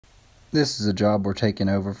This is a job we're taking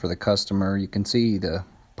over for the customer. You can see the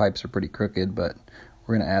pipes are pretty crooked, but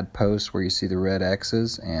we're going to add posts where you see the red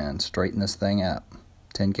X's and straighten this thing up.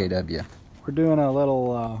 10 kW. We're doing a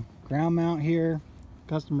little ground mount here.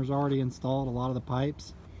 Customer's already installed a lot of the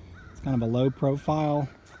pipes. It's kind of a low profile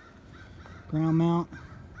ground mount.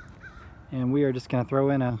 And we are just going to throw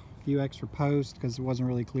in a few extra posts because it wasn't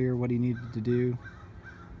really clear what he needed to do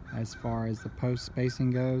as far as the post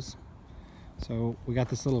spacing goes. So we got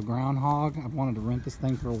this little groundhog. I've wanted to rent this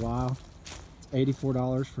thing for a while. It's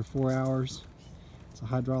 $84 for 4 hours. It's a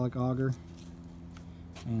hydraulic auger,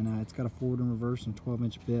 and it's got a forward and reverse and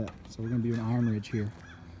 12-inch bit. So we're going to do an iron ridge here.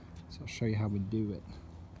 So I'll show you how we do it.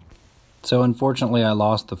 So unfortunately I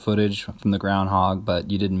lost the footage from the groundhog,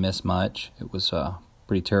 but you didn't miss much. It was a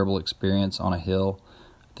pretty terrible experience on a hill.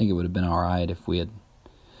 I think it would have been alright if we had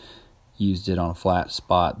used it on a flat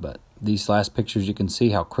spot, but these last pictures you can see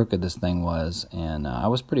how crooked this thing was, and I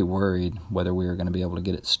was pretty worried whether we were going to be able to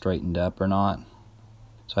get it straightened up or not.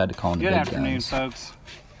 So I had to call in the big guns. Good afternoon, folks.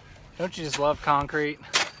 Don't you just love concrete?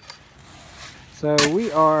 So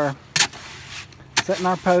we are setting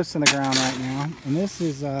our posts in the ground right now, and this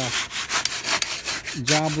is a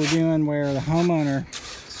job we're doing where the homeowner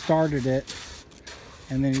started it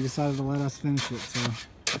and then he decided to let us finish it. So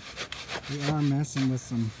we are messing with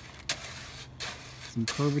some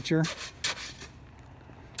curvature,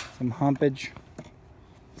 some humpage,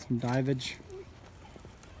 some divage.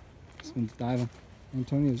 This one's diving.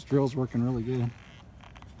 Antonio's drill's working really good.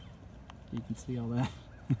 You can see all that.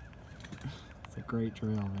 It's a great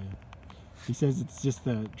drill, man. He says it's just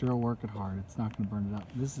the drill working hard. It's not going to burn it up.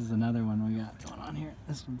 This is another one we got going on here.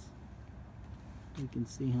 This one's, you can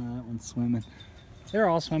see how that one's swimming. They're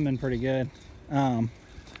all swimming pretty good. But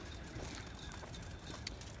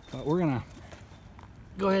we're going to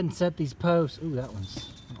go ahead and set these posts. Ooh, that one's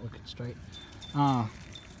not looking straight. We're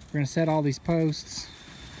going to set all these posts,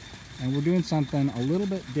 and we're doing something a little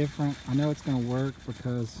bit different. I know it's going to work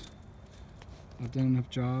because I've done enough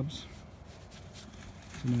jobs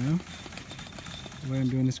to know the way I'm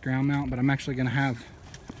doing this ground mount, but I'm actually going to have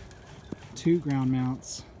two ground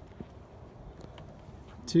mounts,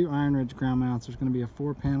 two iron ridge ground mounts. There's going to be a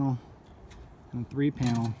 4-panel and a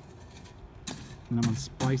 3-panel, and I'm going to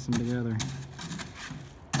splice them together.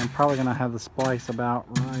 I'm probably going to have the splice about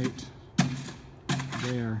right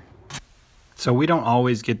there. So we don't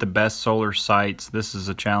always get the best solar sites. This is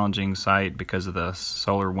a challenging site because of the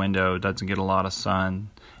solar window. It doesn't get a lot of sun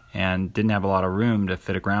and didn't have a lot of room to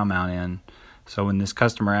fit a ground mount in. So when this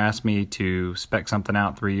customer asked me to spec something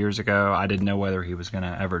out 3 years ago, I didn't know whether he was going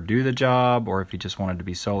to ever do the job or if he just wanted to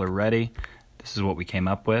be solar ready. This is what we came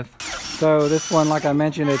up with. So this one, like I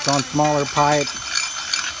mentioned, it's on smaller pipe.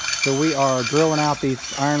 So we are drilling out these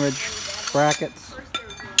iron ridge brackets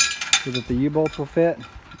so that the U-bolts will fit.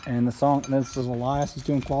 And this is Elias, he's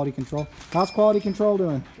doing quality control. How's quality control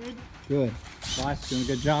doing? Good. Good. Elias is doing a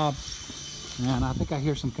good job. And I think I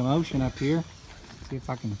hear some commotion up here. Let's see if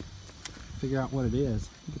I can figure out what it is.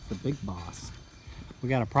 I think it's the big boss. We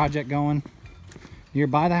got a project going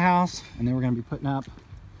nearby the house, and then we're going to be putting up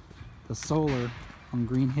the solar on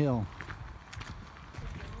Green Hill.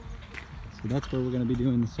 So that's where we're going to be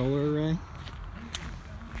doing the solar array.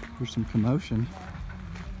 There's some commotion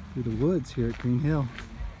through the woods here at Green Hill.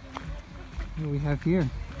 What do we have here?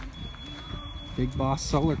 Big Boss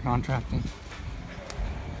Solar Contracting.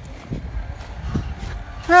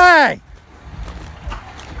 Hey!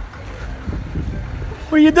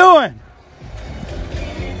 What are you doing?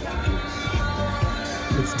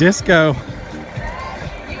 It's disco.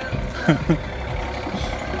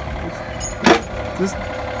 Is this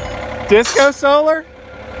disco solar?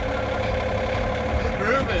 We're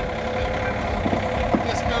grooving.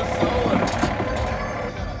 Disco solar.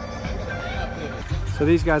 So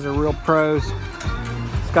these guys are real pros.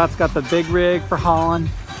 Scott's got the big rig for hauling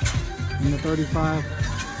and the 35,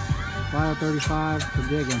 Bio 35 for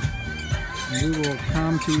digging. And we will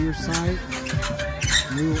come to your site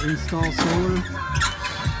and we will install solar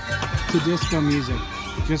to disco music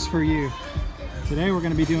just for you. Today we're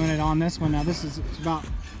going to be doing it on this one. Now it's about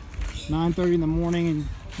 9:30 in the morning in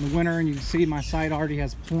the winter, and you can see my site already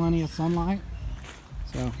has plenty of sunlight.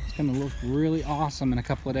 So it's going to look really awesome in a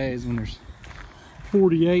couple of days when there's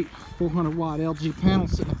 48 400 watt LG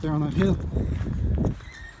panels sitting up there on that hill.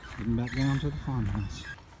 Getting back down to the farmhouse.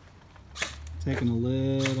 Taking a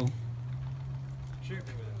little.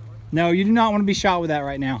 No, you do not want to be shot with that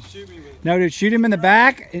right now. No, dude, shoot him in the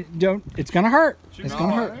back. It's gonna hurt. It's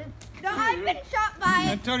gonna hurt. No, I've been shot by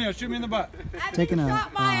it. Antonio, shoot me in the butt. Taking a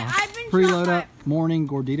preload up morning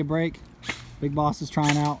gordita break. Big Boss is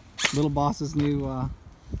trying out Little Boss's new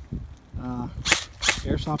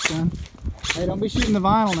Airsoft gun. Hey, don't be shooting the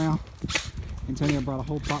vinyl now. Antonio brought a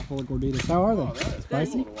whole pot full of gorditas. How are they?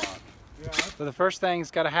 Spicy? So the first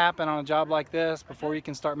thing's got to happen on a job like this before you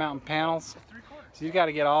can start mounting panels. So you've got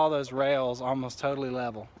to get all those rails almost totally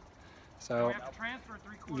level. So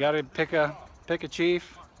you got to pick a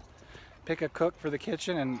chief, pick a cook for the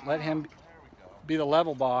kitchen, and let him be the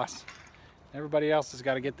level boss. Everybody else has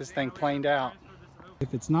got to get this thing planed out.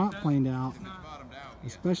 If it's not planed out,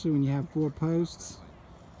 especially when you have 4 posts,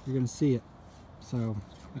 you're going to see it. So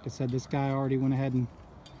like I said, this guy already went ahead and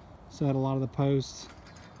set a lot of the posts,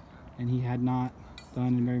 and he had not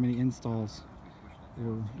done very many installs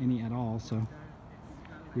or any at all. So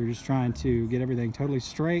we're just trying to get everything totally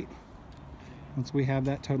straight. Once we have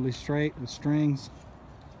that totally straight with strings,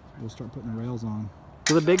 we'll start putting the rails on.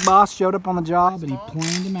 So the big boss showed up on the job and he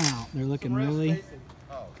planed them out. They're looking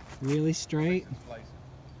really straight,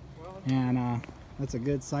 and that's a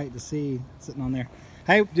good sight to see sitting on there.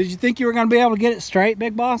 Hey, did you think you were going to be able to get it straight,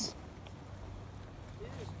 big boss?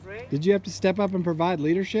 Did you have to step up and provide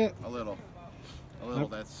leadership? A little.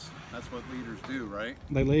 That's what leaders do, right?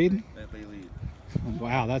 They lead? They lead.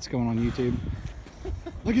 Wow, that's going on YouTube.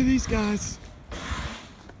 Look at these guys.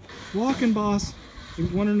 Walking boss. He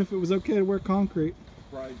was wondering if it was okay to wear concrete.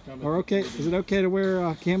 Or okay, is it okay to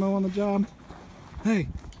wear camo on the job? Hey,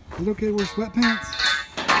 is it okay to wear sweatpants?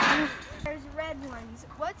 There's red ones.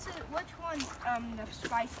 Which one's the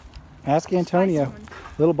spicy? Ask Antonio. Spicy one?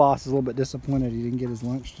 Little boss is a little bit disappointed he didn't get his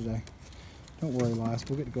lunch today. Don't worry, Elias.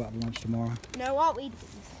 We'll get to go out to lunch tomorrow. No, I'll eat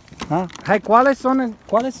these. Huh? Hey, ¿cuáles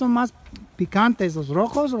son más picantes, los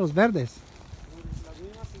rojos o los verdes?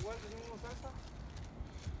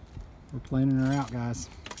 We're planning her out, guys.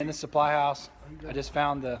 In the supply house, I just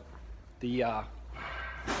found the I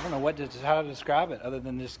don't know how to describe it other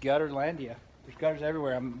than this gutter landia. There's gutters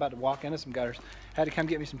everywhere. I'm about to walk into some gutters. Had to come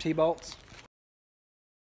get me some T-bolts.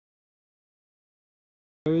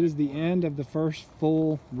 So it is the end of the first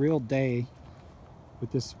full real day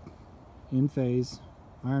with this in-phase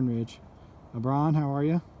Iron Ridge. LeBron, how are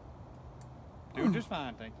you? Doing just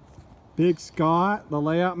fine, thank you. Big Scott, the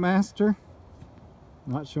layout master.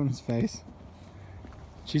 Not showing his face.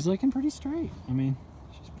 She's looking pretty straight. I mean,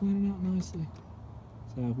 she's planning out nicely.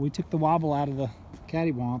 So we took the wobble out of the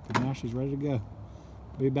cattywomp, and now she's ready to go.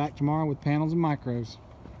 We'll be back tomorrow with panels and micros.